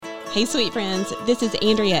Hey, sweet friends, this is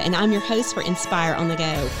Andrea, and I'm your host for Inspire on the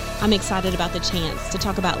Go. I'm excited about the chance to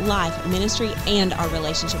talk about life, ministry, and our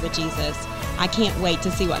relationship with Jesus. I can't wait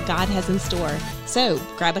to see what God has in store. So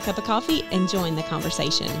grab a cup of coffee and join the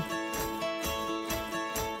conversation.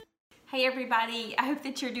 Hey everybody, I hope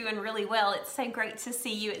that you're doing really well. It's so great to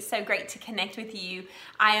see you. It's so great to connect with you.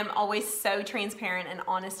 I am always so transparent and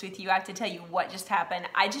honest with you. I have to tell you what just happened.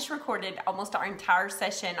 I just recorded almost our entire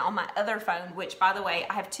session on my other phone, which, by the way,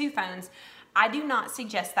 I have two phones. I do not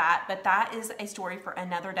suggest that, but that is a story for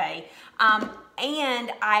another day.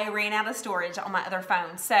 And I ran out of storage on my other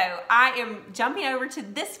phone. So I am jumping over to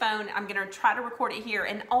this phone. I'm gonna try to record it here.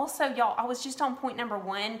 And also, y'all, I was just on point number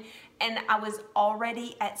 1 and I was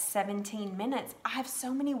already at 17 minutes. I have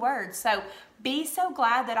so many words. So be so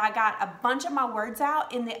glad that I got a bunch of my words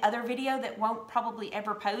out in the other video that won't probably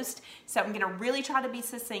ever post. So I'm gonna really try to be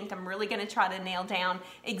succinct. I'm really gonna try to nail down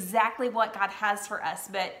exactly what God has for us.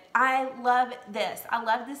 But I love this. I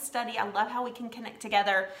love this study. I love how we can connect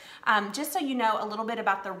together. Just so you know a little bit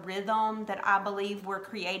about the rhythm that I believe we're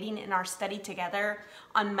creating in our study together.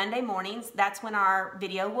 On Monday mornings, that's when our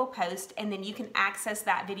video will post, and then you can access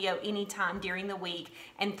that video anytime during the week.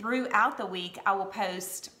 And throughout the week, I will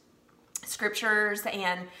post scriptures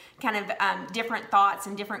and kind of different thoughts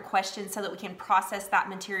and different questions so that we can process that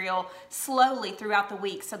material slowly throughout the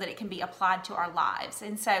week so that it can be applied to our lives.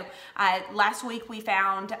 And so last week we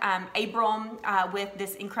found Abram with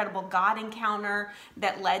this incredible God encounter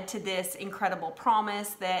that led to this incredible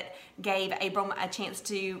promise that gave Abram a chance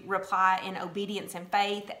to reply in obedience and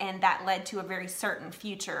faith, and that led to a very certain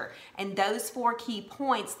future. And those 4 key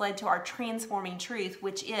points led to our transforming truth,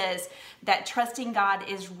 which is that trusting God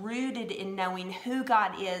is rooted in knowing who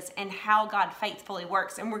God is and how God faithfully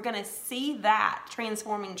works. And we're going to see that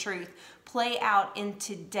transforming truth play out in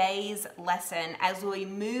today's lesson as we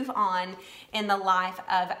move on in the life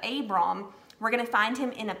of Abram. We're going to find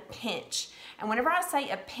him in a pinch. And whenever I say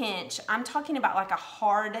a pinch, I'm talking about like a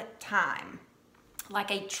hard time,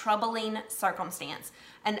 like a troubling circumstance,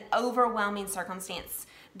 an overwhelming circumstance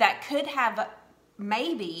that could have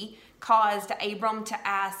maybe caused Abram to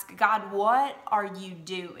ask God, what are you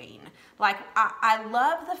doing? Like, I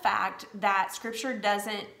love the fact that scripture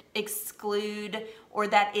doesn't exclude, or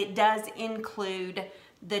that it does include,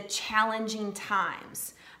 the challenging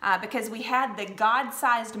times. Because we had the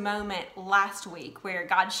God-sized moment last week where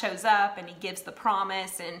God shows up and he gives the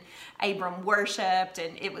promise, and Abram worshiped,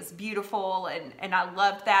 and it was beautiful, and I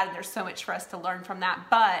loved that, and there's so much for us to learn from that.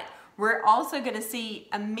 But we're also going to see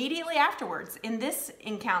immediately afterwards in this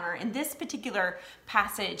encounter, in this particular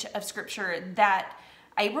passage of scripture, that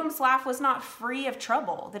Abram's life was not free of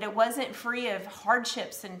trouble, that it wasn't free of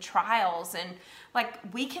hardships and trials. And like,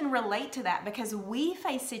 we can relate to that because we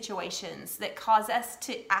face situations that cause us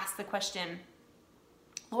to ask the question,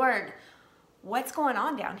 Lord, what's going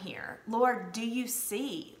on down here? Lord, do you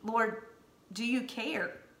see? Lord, do you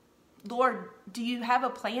care? Lord, do you have a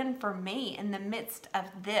plan for me in the midst of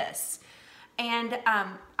this? And I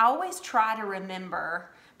always try to remember,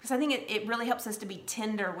 because I think it really helps us to be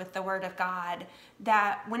tender with the Word of God,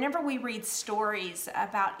 that whenever we read stories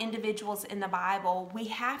about individuals in the Bible, we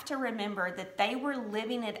have to remember that they were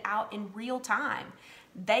living it out in real time.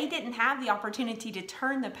 They didn't have the opportunity to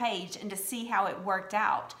turn the page and to see how it worked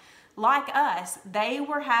out. Like us, they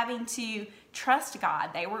were having to trust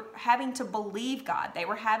God. They were having to believe God. They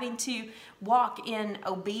were having to walk in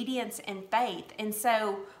obedience and faith. And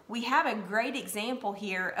so we have a great example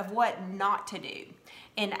here of what not to do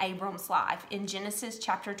in Abram's life in Genesis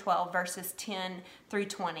chapter 12, verses 10 through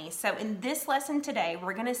 20. So in this lesson today,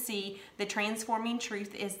 we're going to see the transforming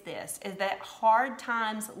truth is that hard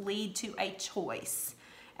times lead to a choice.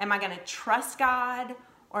 Am I going to trust God,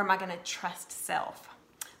 or am I going to trust self?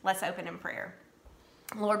 Let's open in prayer.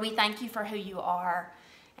 Lord, we thank you for who you are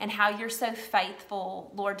and how you're so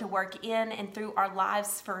faithful, Lord, to work in and through our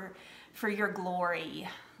lives for your glory.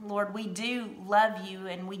 Lord, we do love you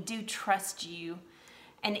and we do trust you.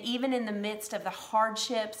 And even in the midst of the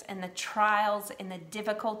hardships and the trials and the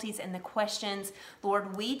difficulties and the questions,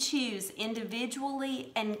 Lord, we choose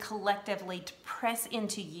individually and collectively to press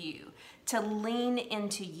into you, to lean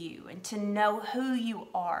into you, and to know who you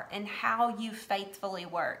are and how you faithfully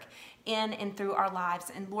work in and through our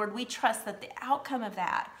lives. And Lord, we trust that the outcome of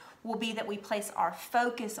that will be that we place our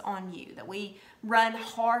focus on you, that we run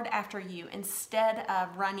hard after you instead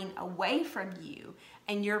of running away from you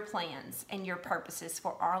and your plans and your purposes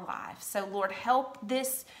for our life. So Lord, help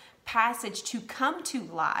this passage to come to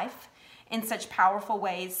life in such powerful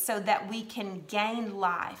ways so that we can gain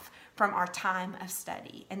life from our time of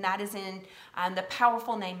study. And that is in the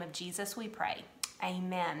powerful name of Jesus we pray.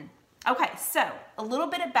 Amen. Okay, so a little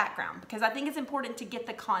bit of background because I think it's important to get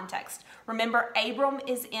the context. Remember, Abram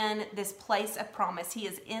is in this place of promise. He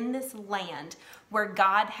is in this land where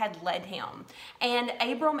God had led him. And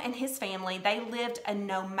Abram and his family, they lived a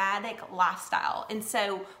nomadic lifestyle. And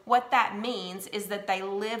so what that means is that they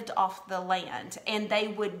lived off the land and they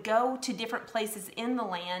would go to different places in the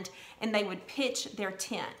land and they would pitch their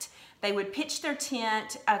tent. They would pitch their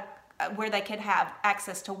tent where they could have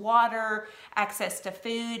access to water, access to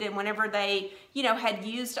food, and whenever they, had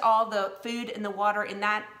used all the food and the water in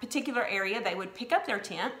that particular area, they would pick up their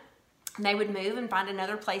tent, and they would move and find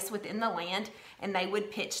another place within the land, and they would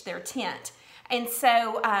pitch their tent. And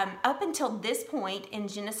so up until this point in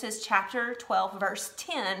Genesis chapter 12, verse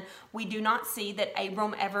 10, we do not see that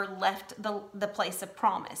Abram ever left the place of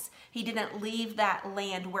promise. He didn't leave that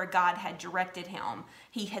land where God had directed him.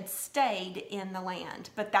 He had stayed in the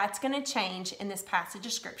land. But that's going to change in this passage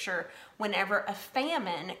of scripture whenever a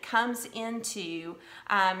famine comes into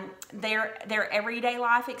their everyday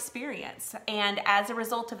life experience. And as a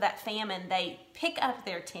result of that famine, they pick up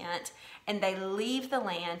their tent and they leave the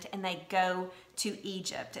land and they go to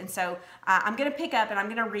Egypt. And so I'm going to pick up and I'm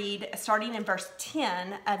going to read starting in verse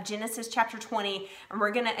 10 of Genesis chapter 20. And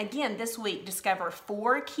we're going to, again, this week discover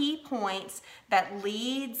 4 key points that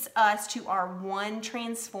leads us to our one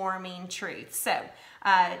transforming truth. So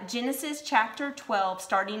Genesis chapter 12,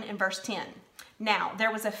 starting in verse 10. Now,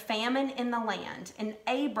 there was a famine in the land, and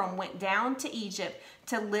Abram went down to Egypt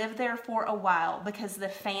to live there for a while because the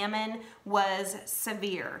famine was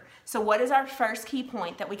severe. So what is our first key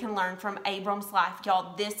point that we can learn from Abram's life?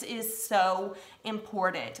 Y'all, this is so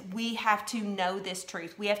important. We have to know this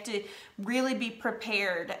truth. We have to really be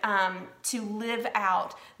prepared to live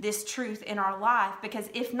out this truth in our life, because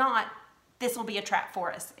if not, this will be a trap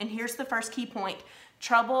for us. And here's the first key point.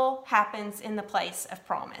 Trouble happens in the place of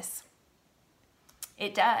promise.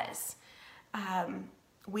 It does.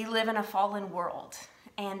 We live in a fallen world,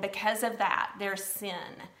 and because of that, there's sin,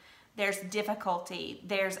 there's difficulty,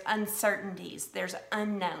 there's uncertainties, there's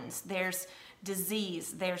unknowns, there's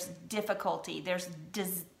disease, there's difficulty, there's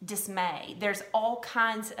dismay. There's all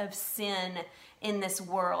kinds of sin in this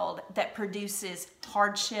world that produces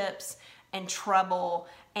hardships and trouble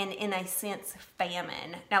and, in a sense,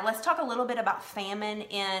 famine. Now let's talk a little bit about famine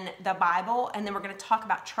in the Bible, and then we're going to talk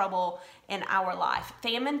about trouble in our life.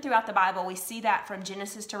 Famine throughout the Bible, we see that from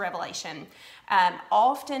Genesis to Revelation.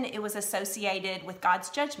 Often it was associated with God's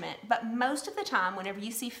judgment, but most of the time whenever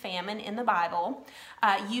you see famine in the Bible,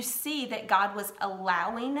 you see that God was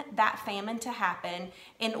allowing that famine to happen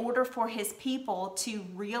in order for his people to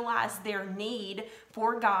realize their need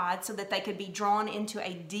for God so that they could be drawn into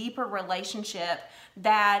a deeper relationship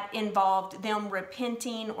that involved them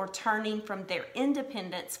repenting or turning from their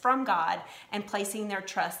independence from God and placing their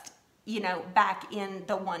trust, back in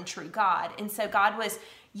the one true God. And so God was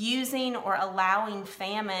using or allowing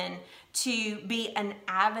famine to be an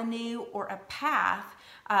avenue or a path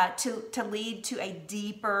to lead to a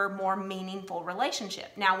deeper, more meaningful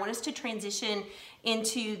relationship. Now, I want us to transition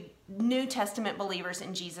into New Testament believers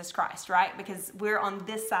in Jesus Christ, right? Because we're on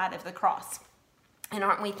this side of the cross. And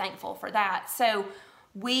aren't we thankful for that? So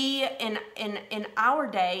we, in our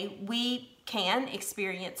day, we can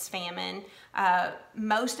experience famine.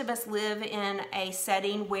 Most of us live in a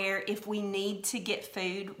setting where if we need to get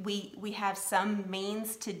food, we have some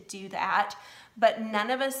means to do that, but none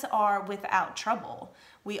of us are without trouble.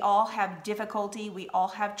 We all have difficulty, we all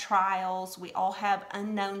have trials, we all have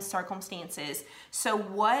unknown circumstances. So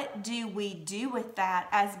what do we do with that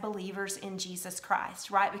as believers in Jesus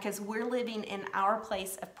Christ, right? Because we're living in our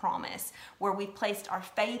place of promise, where we've placed our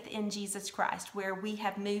faith in Jesus Christ, where we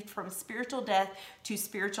have moved from spiritual death to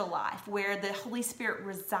spiritual life, where the Holy Spirit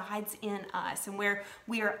resides in us, and where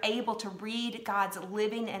we are able to read God's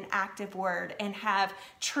living and active word and have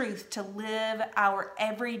truth to live our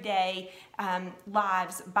everyday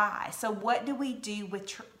lives by. So what do we do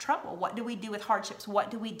with trouble? What do we do with hardships? What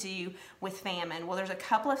do we do with famine? Well, there's a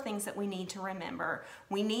couple of things that we need to remember.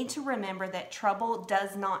 We need to remember that trouble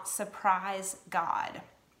does not surprise God,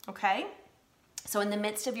 okay? So in the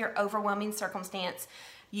midst of your overwhelming circumstance,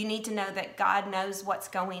 you need to know that God knows what's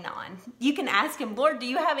going on. You can ask him, Lord, do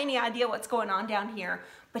you have any idea what's going on down here?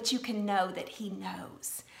 But you can know that he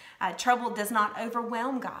knows. Trouble does not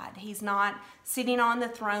overwhelm God. He's not sitting on the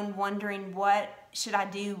throne wondering, what should I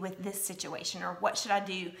do with this situation? Or what should I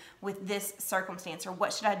do with this circumstance? Or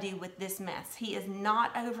what should I do with this mess? He is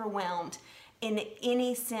not overwhelmed in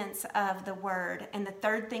any sense of the word. And the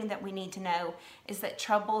third thing that we need to know is that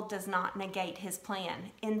trouble does not negate his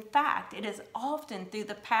plan. In fact, it is often through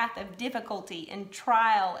the path of difficulty and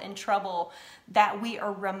trial and trouble that we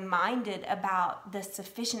are reminded about the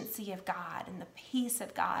sufficiency of God and the peace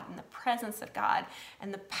of God and the presence of God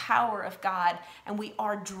and the power of God. And we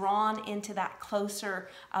are drawn into that closer,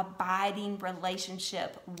 abiding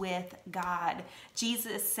relationship with God.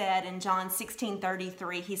 Jesus said in John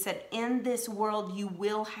 16:33, he said, "In this world you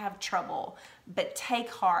will have trouble, but take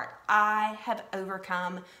heart, I have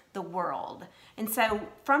overcome the world." And so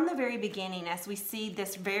from the very beginning, as we see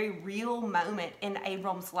this very real moment in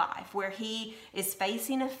Abram's life where he is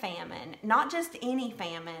facing a famine, not just any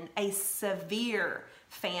famine, a severe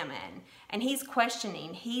famine, and he's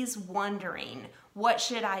questioning, he's wondering, what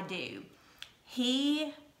should I do?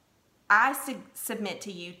 I submit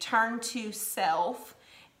to you, turn to self,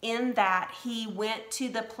 in that he went to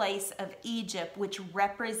the place of Egypt, which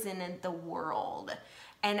represented the world.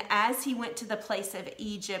 And as he went to the place of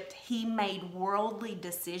Egypt, he made worldly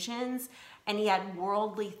decisions and he had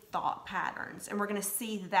worldly thought patterns. And we're going to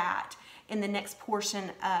see that in the next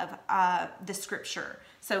portion of the scripture.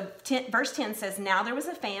 So verse 10 says, "Now there was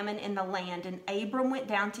a famine in the land, and Abram went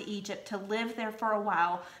down to Egypt to live there for a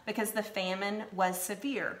while because the famine was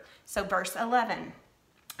severe." So verse 11,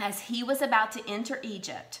 "As he was about to enter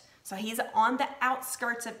Egypt," so he's on the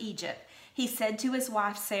outskirts of Egypt, "he said to his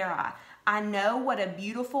wife Sarah, 'I know what a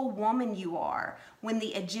beautiful woman you are. When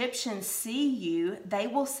the Egyptians see you, they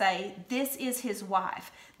will say, "This is his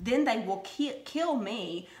wife." Then they will kill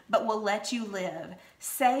me, but will let you live.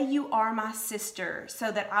 Say you are my sister,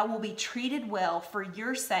 so that I will be treated well for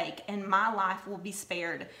your sake, and my life will be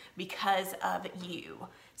spared because of you."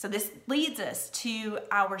 So this leads us to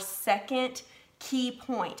our second key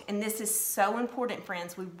point, and this is so important,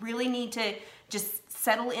 friends. We really need to just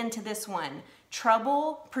settle into this one.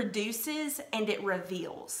 Trouble produces and it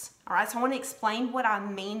reveals. All right, so I want to explain what I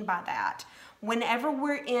mean by that. Whenever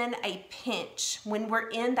we're in a pinch, when we're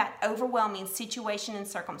in that overwhelming situation and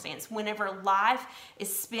circumstance, whenever life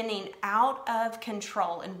is spinning out of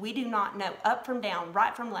control and we do not know up from down,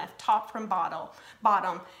 right from left, top from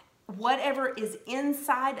bottom, whatever is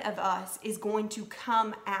inside of us is going to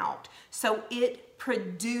come out. So it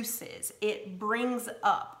produces, it brings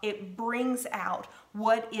up, it brings out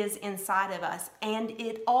what is inside of us, and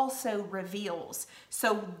it also reveals.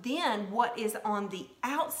 So then what is on the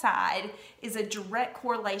outside is a direct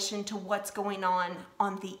correlation to what's going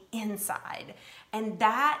on the inside. And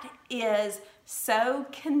that is so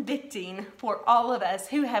convicting for all of us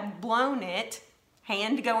who have blown it,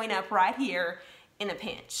 hand going up right here, in a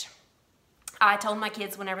pinch. I told my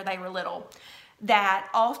kids whenever they were little that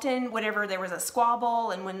often whenever there was a squabble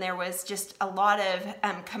and when there was just a lot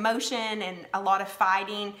of commotion and a lot of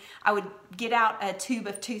fighting, I would get out a tube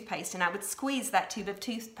of toothpaste and I would squeeze that tube of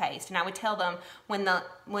toothpaste, and I would tell them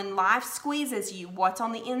when life squeezes you, what's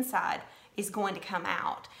on the inside is going to come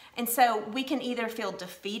out. And so we can either feel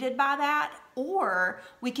defeated by that, or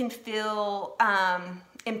we can feel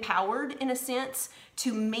empowered in a sense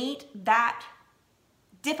to meet that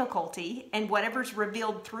difficulty and whatever's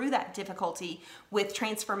revealed through that difficulty with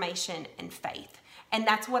transformation and faith. And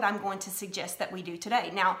that's what I'm going to suggest that we do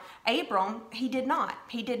today. Now, Abram, he did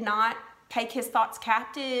not take his thoughts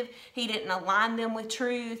captive. He didn't align them with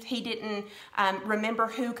truth. He didn't remember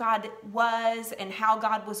who God was and how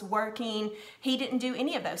God was working. He didn't do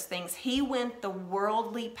any of those things. He went the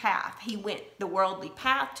worldly path. He went the worldly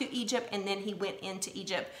path to Egypt, and then he went into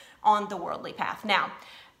Egypt on the worldly path. Now,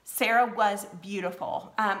 Sarah was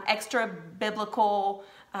beautiful. Extra biblical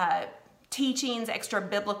teachings, extra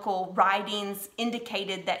biblical writings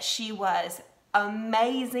indicated that she was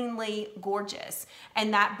amazingly gorgeous,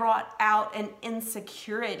 and that brought out an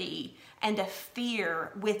insecurity and a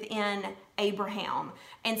fear within Abraham.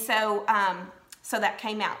 And so that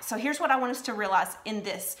came out. So here's what I want us to realize in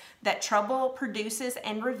this, that trouble produces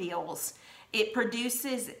and reveals. It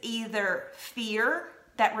produces either fear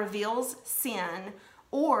that reveals sin,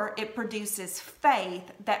 or it produces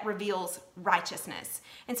faith that reveals righteousness.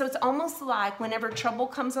 And so it's almost like whenever trouble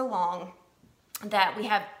comes along, that we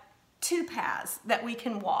have two paths that we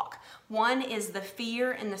can walk. One is the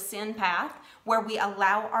fear and the sin path, where we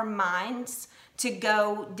allow our minds to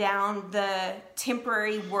go down the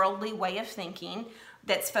temporary worldly way of thinking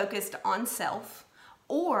that's focused on self.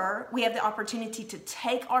 Or we have the opportunity to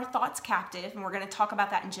take our thoughts captive, and we're going to talk about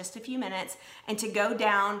that in just a few minutes, and to go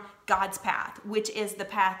down God's path, which is the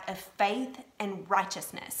path of faith and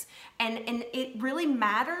righteousness. And it really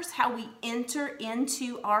matters how we enter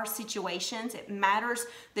into our situations. It matters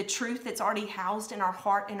the truth that's already housed in our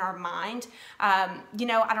heart and our mind. I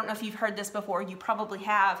don't know if you've heard this before. You probably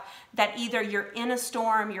have, that either you're in a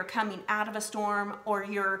storm, you're coming out of a storm, or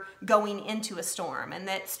you're going into a storm. And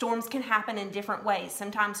that storms can happen in different ways.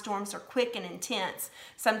 Sometimes storms are quick and intense.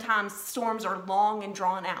 Sometimes storms are long and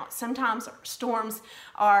drawn out. Sometimes storms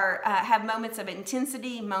have moments of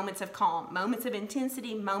intensity, moments of calm, moments of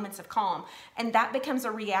intensity, moments of calm. And that becomes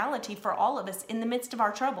a reality for all of us in the midst of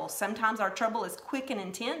our trouble. Sometimes our trouble is quick and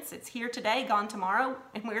intense. It's here today, gone tomorrow,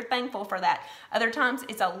 and we're thankful for that. Other times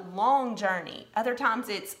it's a long journey. Other times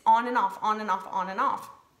it's on and off, on and off, on and off.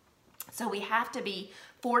 So we have to be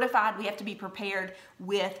fortified. We have to be prepared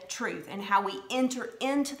with truth. And how we enter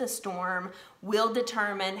into the storm will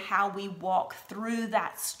determine how we walk through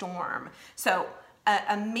that storm. So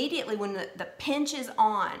immediately when the pinch is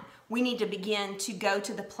on, we need to begin to go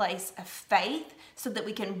to the place of faith so that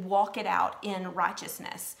we can walk it out in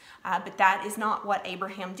righteousness. But that is not what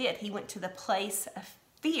Abraham did. He went to the place of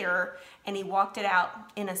fear and he walked it out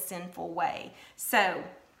in a sinful way. So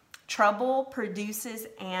trouble produces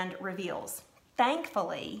and reveals.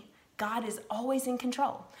 Thankfully, God is always in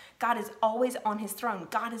control. God is always on his throne.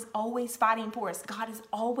 God is always fighting for us. God is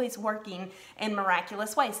always working in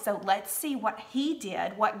miraculous ways. So let's see what he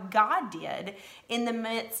did, what God did in the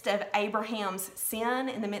midst of Abraham's sin,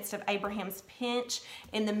 in the midst of Abraham's pinch,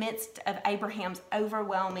 in the midst of Abraham's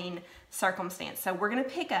overwhelming circumstance. So we're going to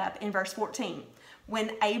pick up in verse 14.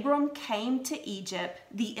 When Abram came to Egypt,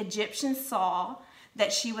 the Egyptians saw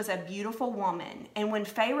that she was a beautiful woman. And when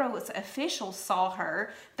Pharaoh's officials saw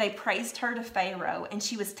her, they praised her to Pharaoh, and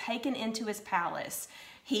she was taken into his palace.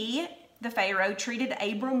 He, the Pharaoh, treated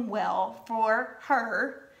Abram well for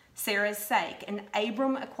her, Sarah's sake. And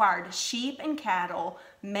Abram acquired sheep and cattle,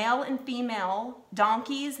 male and female,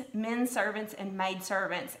 donkeys, men servants, and maid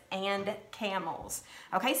servants, and camels.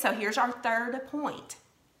 Okay, so here's our third point.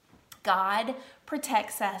 God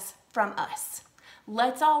protects us from us.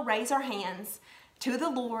 Let's all raise our hands to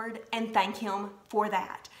the Lord and thank him for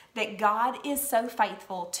that. That God is so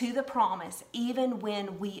faithful to the promise even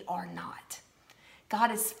when we are not.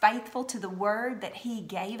 God is faithful to the word that he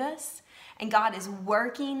gave us, and God is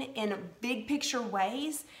working in big picture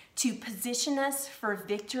ways to position us for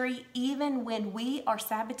victory even when we are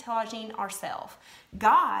sabotaging ourselves.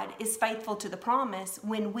 God is faithful to the promise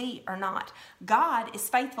when we are not. God is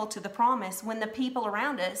faithful to the promise when the people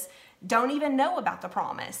around us don't even know about the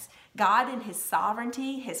promise. God, in his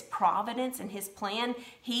sovereignty, his providence, and his plan,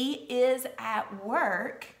 he is at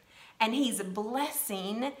work, and he's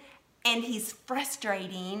blessing, and he's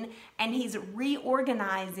frustrating, and he's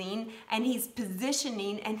reorganizing, and he's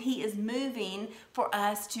positioning, and he is moving for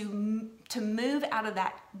us to move out of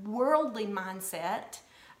that worldly mindset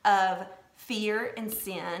of fear and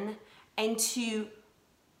sin, and to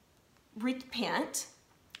repent,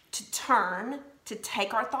 to turn, to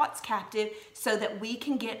take our thoughts captive so that we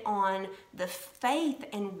can get on the faith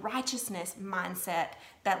and righteousness mindset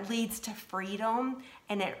that leads to freedom,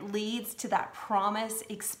 and it leads to that promise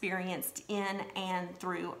experienced in and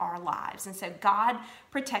through our lives. And so God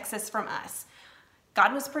protects us from us.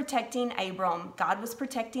 God was protecting Abram. God was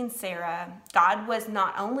protecting Sarah. God was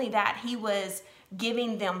not only that, he was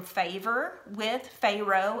giving them favor with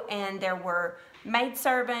Pharaoh, and there were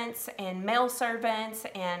maidservants and male servants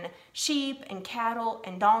and sheep and cattle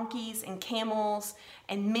and donkeys and camels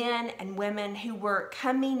and men and women who were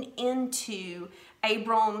coming into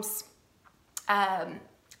Abram's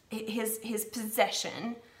his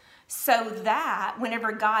possession, so that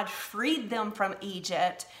whenever God freed them from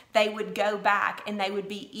Egypt, they would go back and they would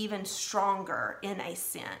be even stronger in a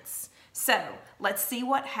sense. So let's see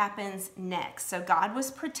what happens next. So God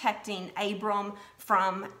was protecting Abram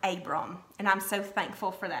from Abram, and I'm so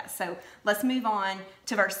thankful for that. So let's move on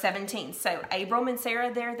to verse 17. So Abram and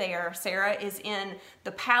Sarah, they're there. Sarah is in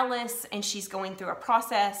the palace, and she's going through a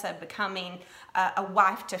process of becoming a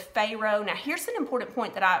wife to Pharaoh. Now here's an important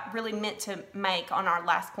point that I really meant to make on our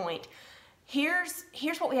last point. Here's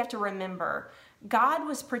what we have to remember. God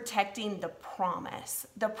was protecting the promise.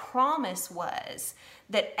 The promise was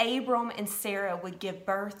that Abram and Sarah would give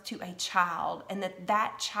birth to a child, and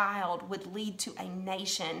that child would lead to a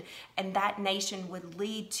nation, and that nation would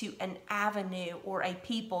lead to an avenue or a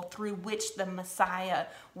people through which the Messiah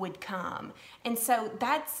would come. And so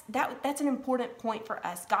that's an important point for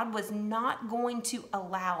us. God was not going to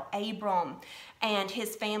allow Abram and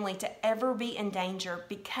his family to ever be in danger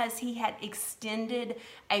because he had extended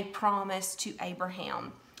a promise to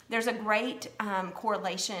Abraham. There's a great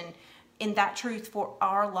correlation in that truth for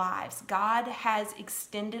our lives. God has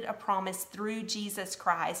extended a promise through Jesus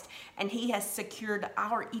Christ, and he has secured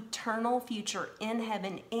our eternal future in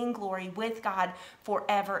heaven, in glory, with God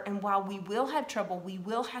forever. And while we will have trouble, we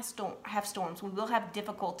will have storms, we will have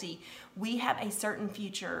difficulty, we have a certain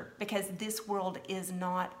future, because this world is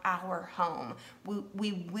not our home.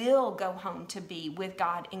 We will go home to be with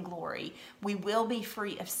God in glory. We will be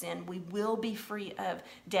free of sin. We will be free of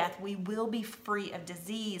death. We will be free of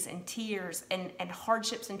disease and tears and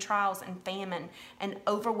hardships and trials and famine and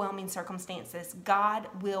overwhelming circumstances. God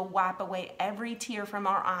will wipe away every tear from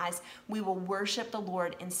our eyes. We will worship the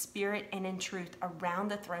Lord in spirit and in truth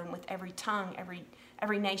around the throne, with every tongue,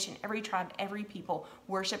 every nation, every tribe, every people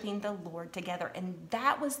worshiping the Lord together. And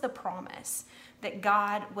that was the promise that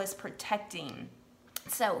God was protecting.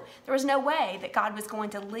 So there was no way that God was going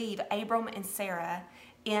to leave Abram and Sarah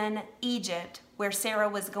in Egypt, where Sarah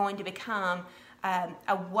was going to become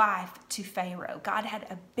a wife to Pharaoh. God had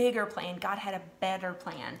a bigger plan. God had a better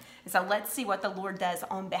plan. And so let's see what the Lord does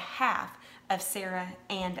on behalf of Sarah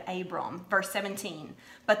and Abram. Verse 17,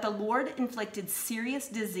 but the Lord inflicted serious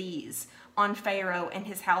disease on Pharaoh and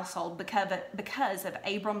his household because of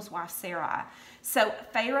Abram's wife Sarai. So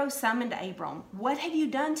Pharaoh summoned Abram. What have you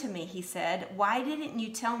done to me? He said. Why didn't you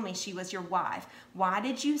tell me she was your wife? Why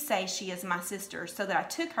did you say she is my sister, so that I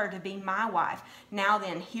took her to be my wife? Now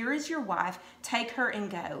then, here is your wife. Take her and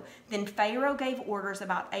go. Then Pharaoh gave orders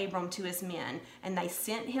about Abram to his men, and they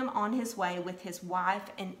sent him on his way with his wife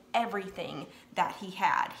and everything that he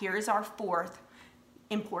had. Here is our fourth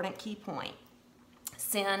important key point.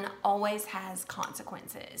 Sin always has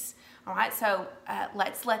consequences. All right, so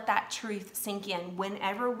let's let that truth sink in.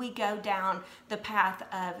 Whenever we go down the path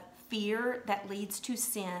of fear that leads to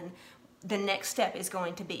sin, the next step is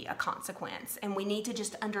going to be a consequence. And we need to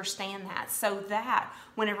just understand that, so that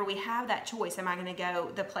whenever we have that choice, am I going to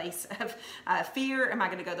go the place of fear? Am I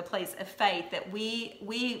going to go the place of faith? That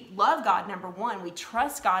we love God, number one. We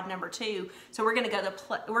trust God, number two. So we're going to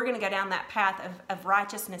go down that path of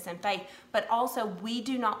righteousness and faith. But also, we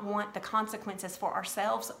do not want the consequences for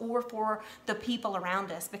ourselves or for the people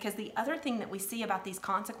around us. Because the other thing that we see about these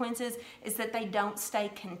consequences is that they don't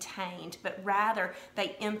stay contained, but rather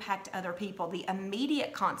they impact other people. The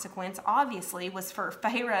immediate consequence, obviously, was for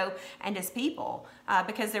Pharaoh and his people,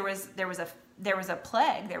 because there was a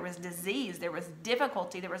plague, there was disease, there was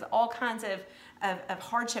difficulty, there was all kinds of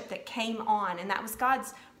hardship that came on, and that was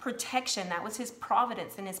God's protection. That was his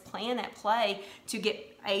providence and his plan at play to get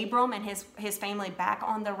Abram and his family back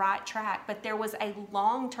on the right track. But there was a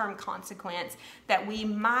long-term consequence that we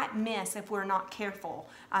might miss if we're not careful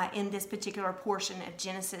in this particular portion of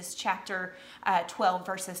Genesis chapter 12,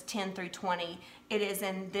 verses 10 through 20. It is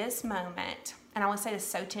in this moment, and I want to say this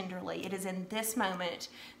so tenderly, it is in this moment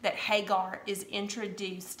that Hagar is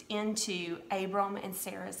introduced into Abram and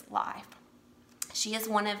Sarah's life. She is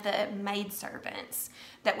one of the maidservants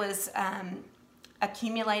that was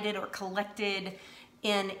accumulated or collected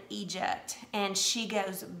in Egypt, and she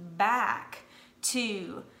goes back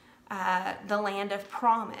to the land of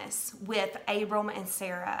promise with Abram and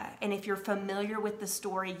Sarah. And if you're familiar with the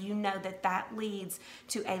story, you know that leads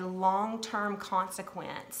to a long-term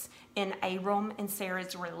consequence in Abram and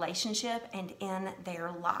Sarah's relationship and in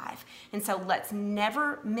their life. And so let's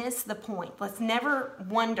never miss the point. Let's never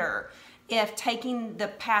wonder if taking the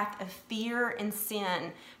path of fear and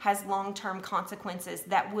sin has long-term consequences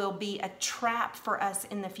that will be a trap for us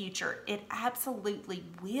in the future. It absolutely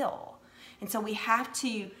will. And so we have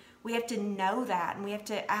to know that, and we have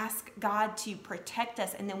to ask God to protect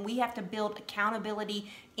us, and then we have to build accountability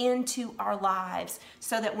into our lives,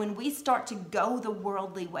 so that when we start to go the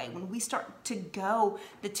worldly way, when we start to go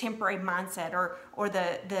the temporary mindset or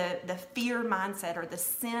the fear mindset or the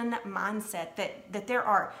sin mindset, that there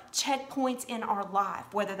are checkpoints in our life,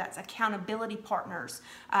 whether that's accountability partners,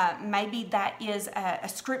 maybe that is a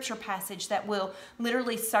scripture passage that will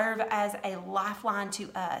literally serve as a lifeline to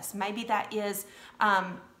us. Maybe that is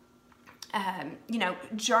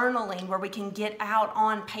journaling, where we can get out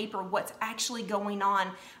on paper what's actually going on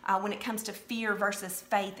when it comes to fear versus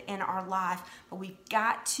faith in our life. But we've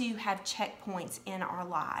got to have checkpoints in our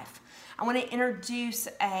life. I want to introduce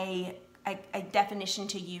a definition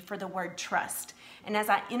to you for the word trust. And as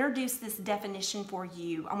I introduce this definition for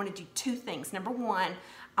you, I want to do two things. Number one,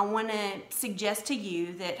 I want to suggest to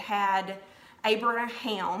you that had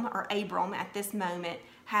Abraham or Abram at this moment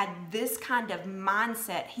had this kind of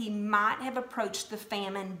mindset, he might have approached the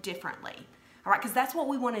famine differently. All right, because that's what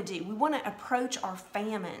we want to do. We want to approach our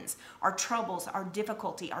famines, our troubles, our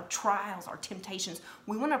difficulty, our trials, our temptations.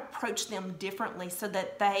 We want to approach them differently, so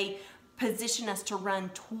that they position us to run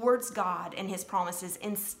towards God and his promises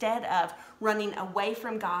instead of running away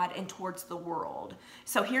from God and towards the world.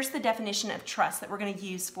 So here's the definition of trust that we're going to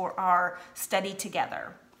use for our study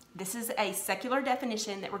together. This is a secular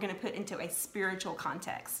definition that we're going to put into a spiritual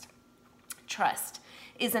context. Trust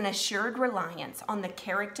is an assured reliance on the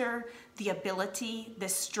character, the ability, the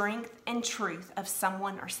strength, and truth of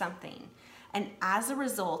someone or something. And as a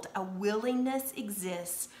result, a willingness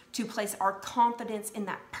exists to place our confidence in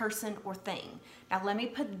that person or thing. Now, let me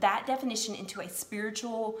put that definition into a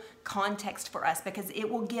spiritual context for us, because it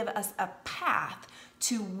will give us a path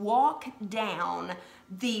to walk down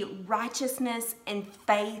the righteousness and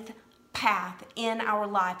faith path in our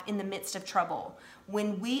life in the midst of trouble.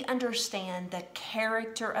 When we understand the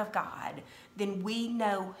character of God, then we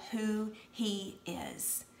know who he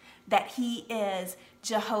is. That he is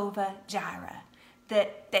Jehovah Jireh,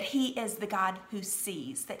 that he is the God who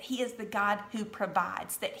sees, that he is the God who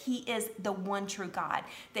provides, that he is the one true God,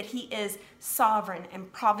 that he is sovereign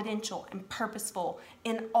and providential and purposeful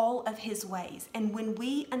in all of his ways. And when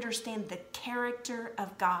we understand the character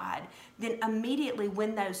of God, then immediately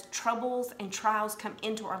when those troubles and trials come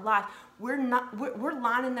into our life, we're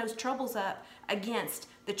lining those troubles up against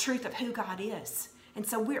the truth of who God is. And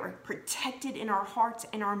so we are protected in our hearts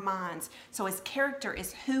and our minds. So his character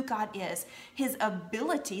is who God is. His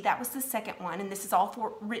ability, that was the second one, and this is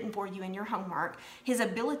all written for you in your homework. His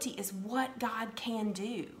ability is what God can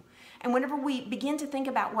do. And whenever we begin to think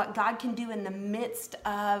about what God can do in the midst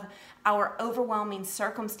of our overwhelming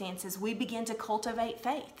circumstances, we begin to cultivate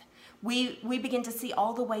faith. We begin to see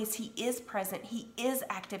all the ways he is present, he is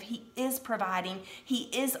active, he is providing, he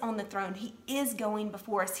is on the throne, he is going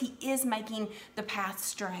before us, he is making the path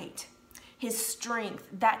straight. His strength,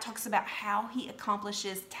 that talks about how he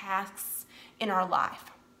accomplishes tasks in our life,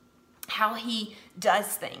 how he does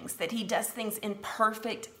things, that he does things in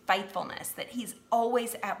perfect faithfulness, that he's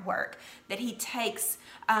always at work, that he takes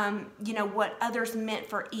what others meant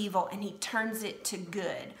for evil and he turns it to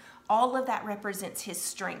good. All of that represents his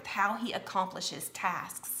strength, how he accomplishes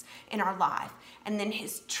tasks in our life. And then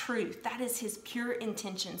his truth, that is his pure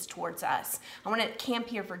intentions towards us. I want to camp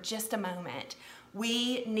here for just a moment.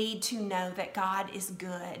 We need to know that God is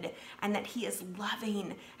good and that he is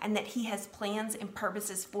loving and that he has plans and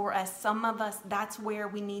purposes for us. Some of us, that's where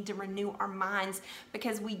we need to renew our minds,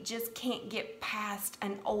 because we just can't get past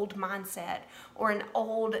an old mindset or an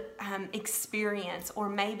old experience, or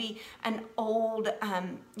maybe an old,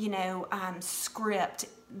 script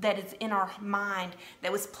that is in our mind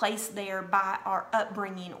that was placed there by our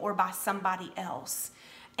upbringing or by somebody else.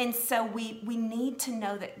 And so we need to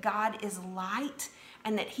know that God is light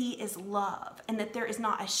and that he is love, and that there is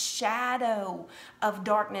not a shadow of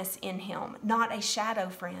darkness in him. Not a shadow,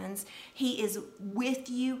 friends. He is with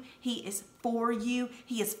you. He is for you.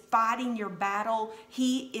 He is fighting your battle.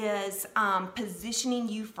 He is positioning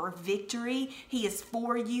you for victory. He is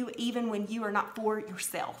for you even when you are not for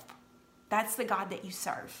yourself. That's the God that you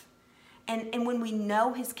serve. And when we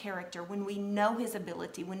know his character, when we know his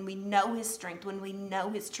ability, when we know his strength, when we know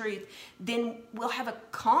his truth, then we'll have a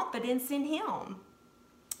confidence in him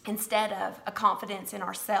instead of a confidence in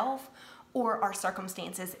ourselves or our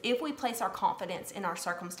circumstances. If we place our confidence in our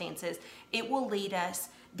circumstances, it will lead us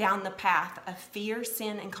down the path of fear,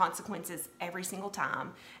 sin, and consequences every single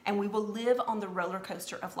time. And we will live on the roller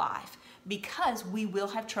coaster of life, because we will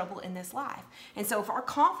have trouble in this life. And so if our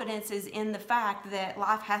confidence is in the fact that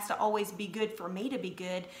life has to always be good for me to be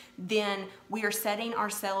good, then we are setting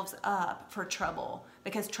ourselves up for trouble,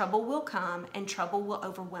 because trouble will come and trouble will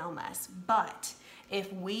overwhelm us. But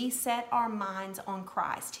if we set our minds on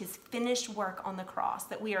Christ, his finished work on the cross,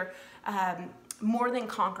 that we are more than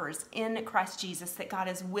conquerors in Christ Jesus, that God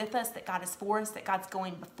is with us, that God is for us, that God's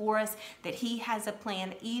going before us, that he has a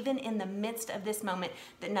plan even in the midst of this moment,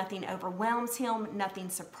 that nothing overwhelms him, nothing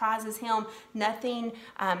surprises him, nothing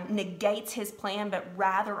negates his plan, but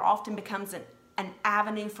rather often becomes an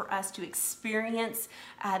avenue for us to experience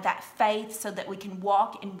that faith, so that we can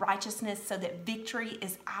walk in righteousness, so that victory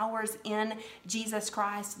is ours in Jesus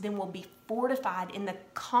Christ. Then we'll be fortified in the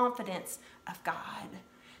confidence of God.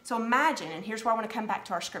 So imagine, and here's where I want to come back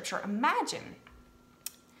to our scripture. Imagine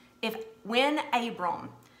if when Abram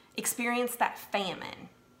experienced that famine,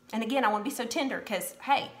 and again, I want to be so tender because,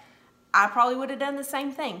 hey, I probably would have done the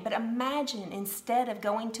same thing. But imagine, instead of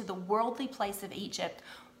going to the worldly place of Egypt,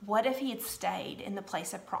 what if he had stayed in the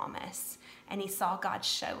place of promise and he saw God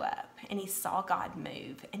show up and he saw God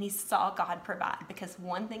move and he saw God provide? Because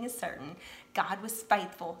one thing is certain, God was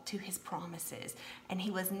faithful to his promises, and he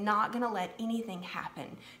was not going to let anything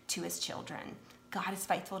happen to his children. God is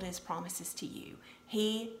faithful to his promises to you.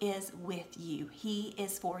 He is with you. He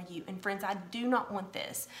is for you. And friends, I do not want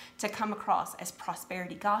this to come across as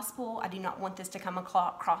prosperity gospel. I do not want this to come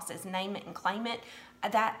across as name it and claim it.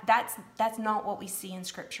 That's not what we see in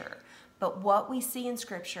Scripture. But what we see in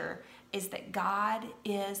Scripture is that God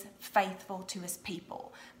is faithful to his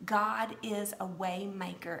people. God is a way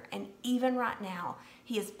maker. And even right now,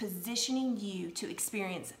 he is positioning you to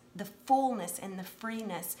experience the fullness and the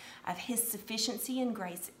freeness of his sufficiency and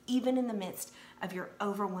grace, even in the midst of your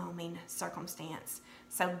overwhelming circumstance.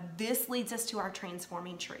 So this leads us to our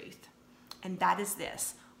transforming truth. And that is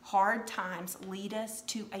this: hard times lead us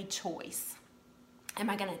to a choice. Am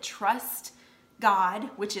I going to trust God,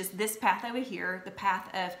 which is this path over here, the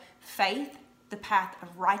path of faith, the path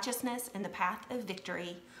of righteousness, and the path of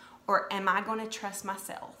victory? Or am I going to trust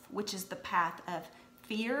myself, which is the path of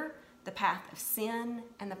fear, the path of sin,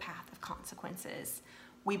 and the path of consequences?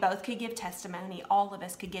 We both could give testimony. All of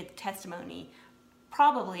us could give testimony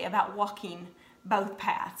probably about walking both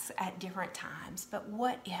paths at different times. But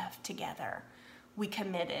what if together we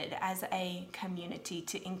committed as a community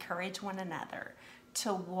to encourage one another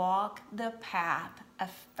to walk the path of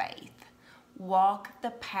faith, walk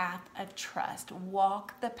the path of trust,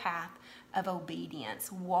 walk the path of obedience,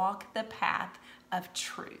 walk the path of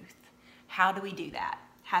truth? How do we do that?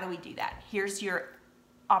 How do we do that? Here's your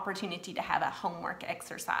opportunity to have a homework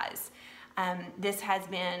exercise. This has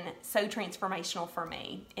been so transformational for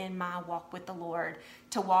me in my walk with the Lord,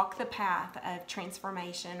 to walk the path of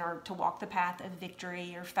transformation, or to walk the path of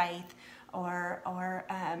victory or faith or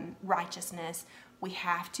righteousness. We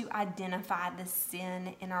have to identify the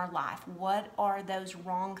sin in our life. What are those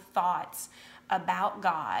wrong thoughts about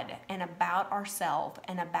God and about ourselves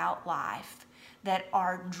and about life that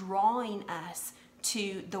are drawing us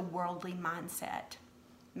to the worldly mindset?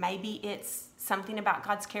 Maybe it's something about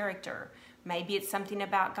God's character. Maybe it's something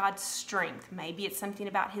about God's strength. Maybe it's something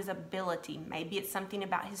about his ability. Maybe it's something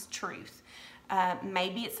about his truth.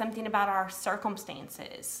 Maybe it's something about our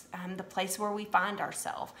circumstances, the place where we find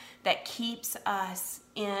ourselves, that keeps us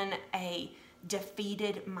in a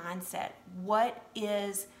defeated mindset. What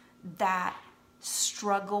is that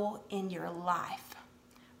struggle in your life?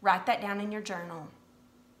 Write that down in your journal.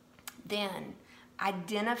 Then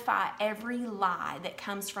identify every lie that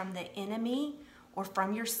comes from the enemy or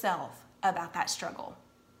from yourself about that struggle.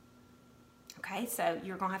 Okay, so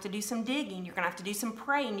you're going to have to do some digging. You're going to have to do some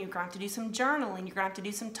praying. You're going to have to do some journaling. You're going to have to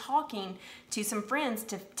do some talking to some friends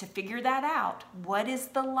to figure that out. What is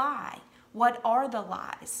the lie? What are the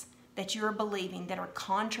lies that you're believing that are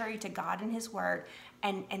contrary to God and his word?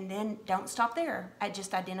 And then don't stop there at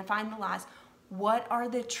just identifying the lies. What are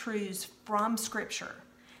the truths from Scripture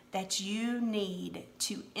that you need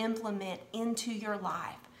to implement into your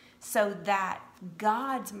life so that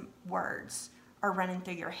God's words are running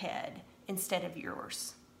through your head instead of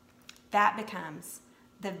yours? That becomes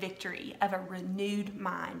the victory of a renewed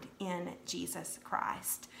mind in Jesus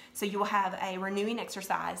Christ. So you will have a renewing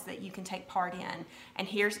exercise that you can take part in. And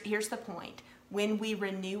here's the point. When we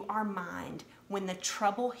renew our mind, when the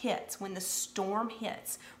trouble hits, when the storm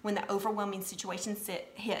hits, when the overwhelming situation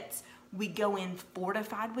hits, we go in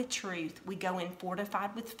fortified with truth. We go in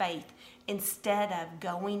fortified with faith instead of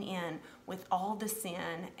going in with all the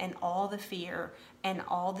sin and all the fear and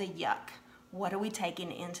all the yuck. What are we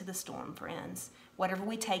taking into the storm, friends? Whatever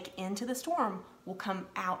we take into the storm will come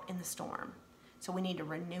out in the storm. So we need to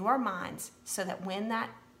renew our minds so that when that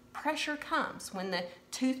pressure comes, when the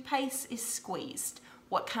toothpaste is squeezed,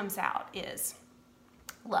 what comes out is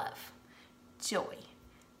love, joy,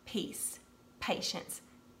 peace, patience,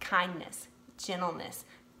 kindness, gentleness,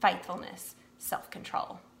 faithfulness,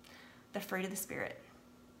 self-control. The fruit of the Spirit.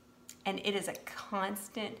 And it is a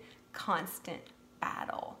constant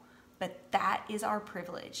battle. But that is our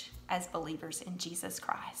privilege as believers in Jesus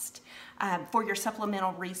Christ. For your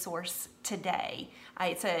supplemental resource today,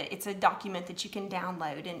 it's a document that you can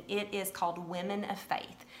download, and it is called Women of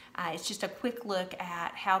Faith. It's just a quick look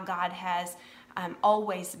at how God has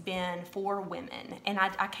always been for women. And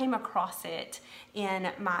I came across it in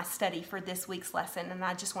my study for this week's lesson, and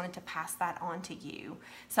I just wanted to pass that on to you.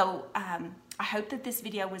 So I hope that this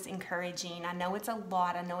video was encouraging. I know it's a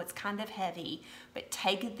lot. I know it's kind of heavy, but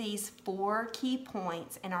take these 4 key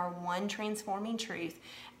points in our one transforming truth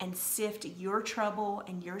and sift your trouble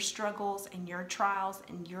and your struggles and your trials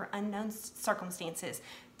and your unknown circumstances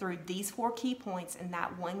through these 4 key points in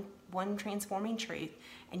that one transforming truth,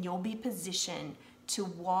 and you'll be positioned to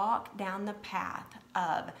walk down the path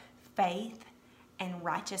of faith and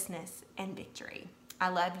righteousness and victory. I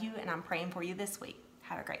love you, and I'm praying for you this week.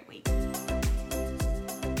 Have a great week.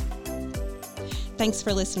 Thanks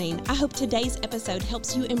for listening. I hope today's episode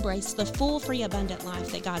helps you embrace the full, free, abundant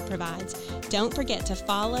life that God provides. Don't forget to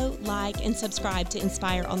follow, like, and subscribe to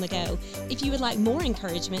Inspire on the Go. If you would like more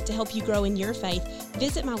encouragement to help you grow in your faith,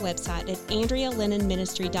 visit my website at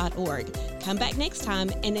AndreaLennonMinistry.org. Come back next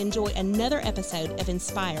time and enjoy another episode of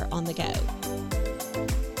Inspire on the Go.